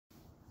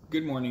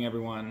Good morning,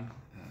 everyone.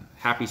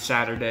 Happy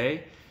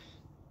Saturday.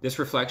 This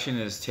reflection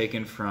is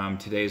taken from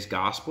today's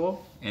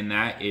gospel, and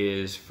that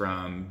is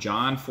from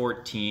John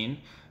 14,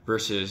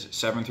 verses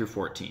 7 through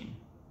 14.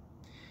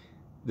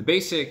 The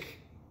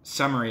basic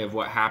summary of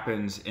what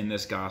happens in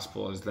this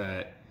gospel is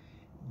that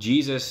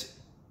Jesus,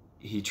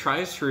 he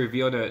tries to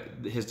reveal to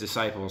his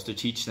disciples, to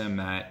teach them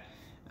that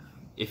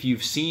if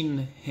you've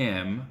seen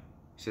him,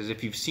 he says,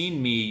 if you've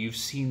seen me, you've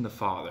seen the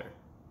Father.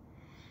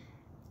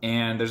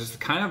 And there's this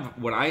kind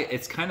of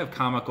it's kind of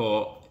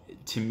comical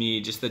to me,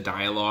 just the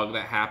dialogue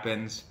that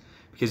happens,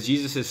 because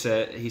Jesus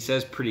he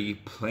says pretty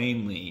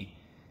plainly,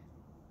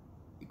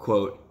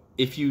 quote,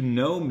 "If you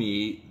know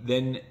me,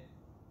 then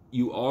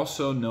you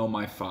also know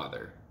my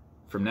Father.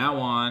 From now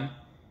on,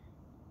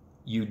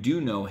 you do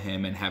know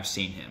him and have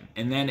seen him."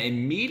 And then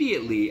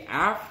immediately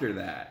after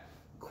that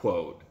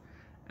quote,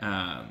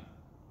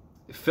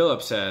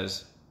 Philip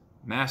says,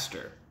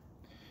 "Master,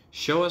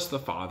 show us the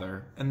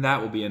Father, and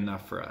that will be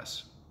enough for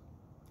us."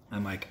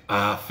 I'm like,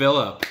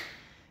 Philip,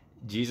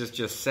 Jesus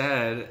just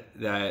said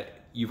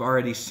that you've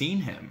already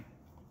seen him.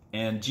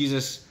 And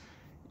Jesus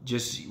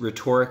just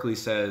rhetorically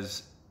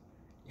says,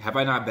 have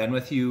I not been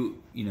with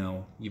you? You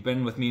know, you've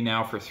been with me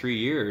now for 3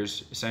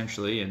 years,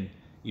 essentially, and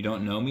you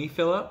don't know me,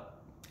 Philip?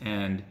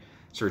 And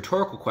it's a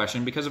rhetorical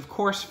question because, of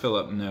course,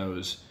 Philip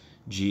knows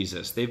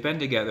Jesus. They've been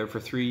together for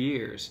 3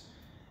 years.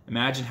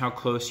 Imagine how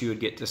close you would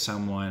get to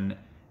someone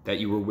that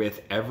you were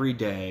with every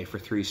day for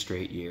 3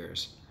 straight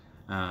years.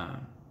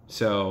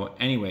 So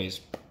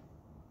anyways,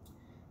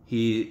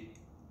 he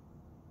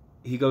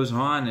goes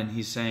on and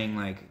he's saying,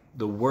 like,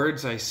 the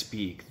words I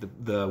speak,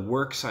 the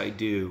works I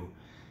do,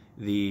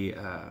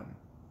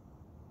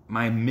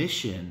 my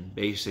mission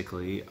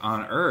basically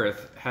on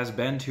earth has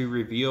been to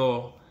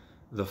reveal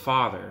the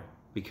Father.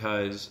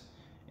 Because,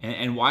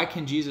 and why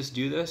can Jesus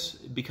do this?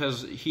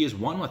 Because he is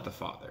one with the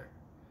Father.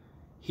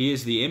 He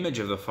is the image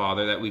of the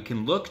Father, that we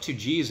can look to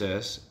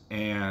Jesus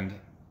and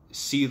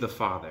see the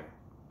Father.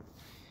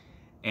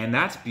 And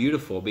that's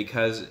beautiful,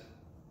 because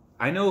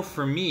I know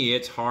for me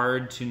it's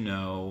hard to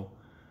know.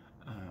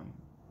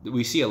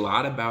 We see a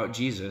lot about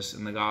Jesus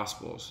in the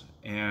Gospels,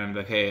 and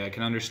okay, I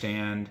can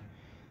understand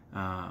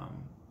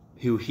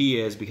who he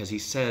is because he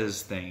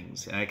says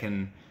things,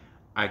 and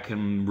I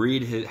can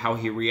read how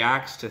he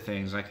reacts to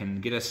things. I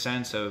can get a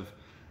sense of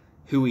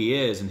who he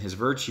is and his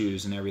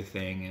virtues and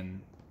everything,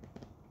 and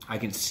I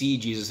can see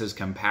Jesus'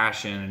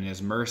 compassion and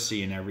his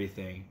mercy and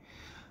everything.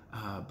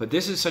 But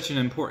this is such an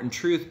important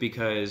truth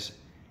because,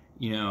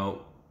 you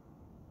know,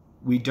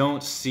 we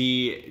don't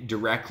see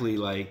directly,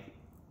 like,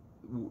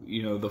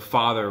 you know, the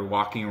Father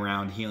walking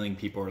around healing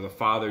people or the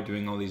Father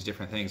doing all these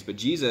different things. But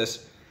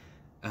Jesus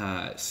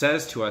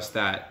says to us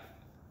that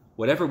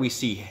whatever we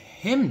see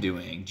him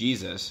doing,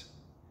 Jesus,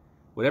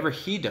 whatever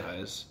he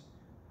does,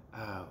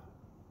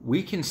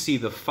 we can see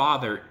the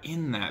Father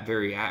in that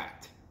very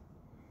act.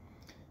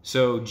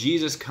 So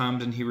Jesus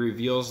comes and he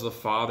reveals the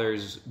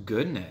Father's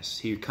goodness.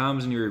 He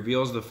comes and he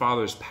reveals the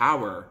Father's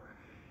power.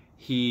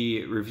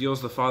 He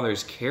reveals the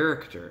Father's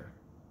character.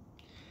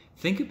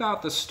 Think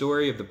about the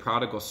story of the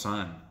prodigal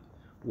son,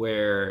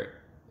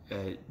 where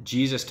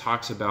Jesus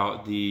talks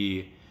about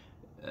the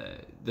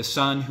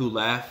son who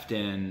left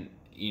and,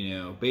 you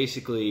know,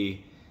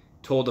 basically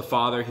told the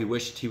father he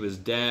wished he was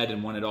dead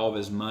and wanted all of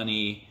his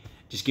money.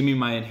 Just give me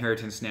my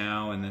inheritance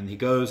now. And then he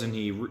goes and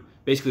he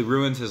basically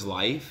ruins his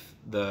life,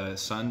 the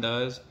son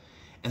does.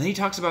 And then he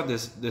talks about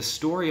this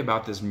story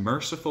about this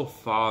merciful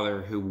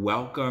father who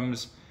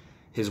welcomes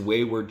his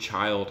wayward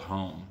child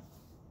home.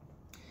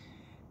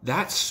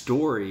 That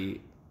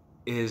story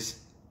is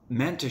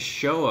meant to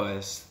show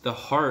us the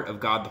heart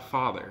of God the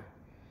Father.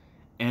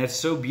 And it's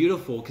so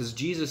beautiful because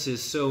Jesus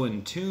is so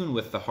in tune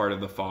with the heart of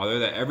the Father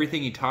that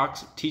everything he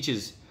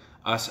teaches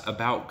us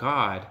about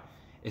God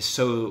is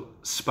so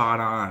spot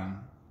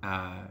on.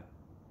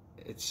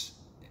 It's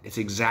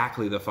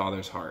exactly the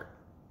Father's heart.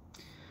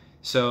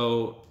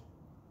 So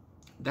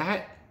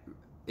that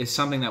is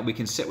something that we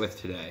can sit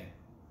with today.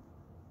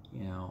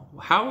 You know,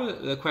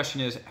 the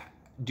question is,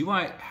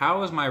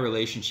 how is my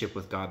relationship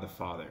with God the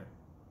Father?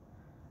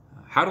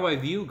 How do I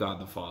view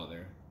God the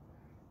Father?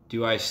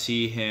 Do I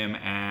see him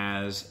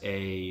as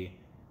an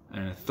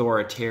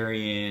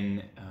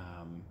authoritarian,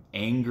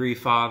 angry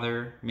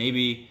father?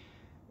 Maybe,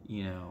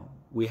 you know,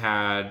 we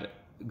had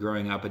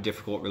growing up a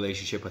difficult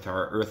relationship with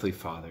our earthly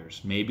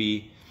fathers.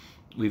 Maybe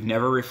we've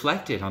never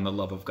reflected on the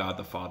love of God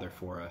the Father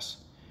for us.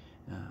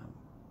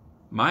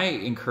 My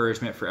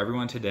encouragement for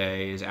everyone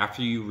today is,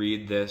 after you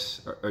read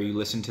this or you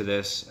listen to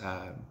this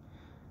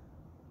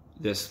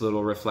this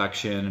little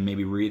reflection and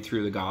maybe read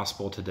through the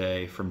gospel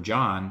today from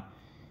John,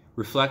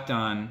 reflect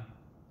on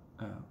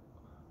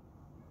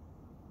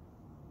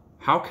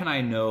how can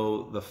I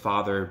know the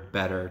Father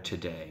better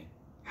today?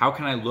 How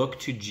can I look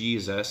to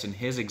Jesus and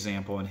his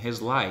example and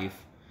his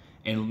life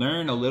and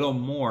learn a little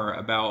more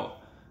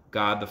about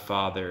God the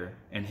Father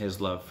and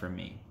his love for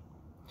me?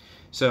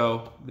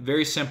 So,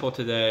 very simple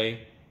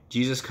today.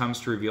 Jesus comes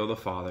to reveal the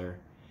Father,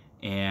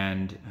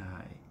 and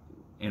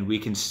we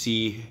can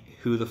see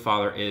who the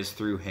Father is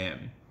through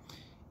him.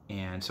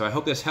 And so I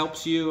hope this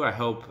helps you. I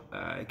hope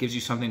it gives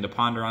you something to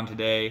ponder on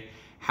today.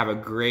 Have a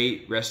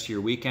great rest of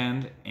your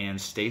weekend and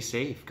stay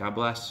safe. God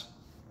bless.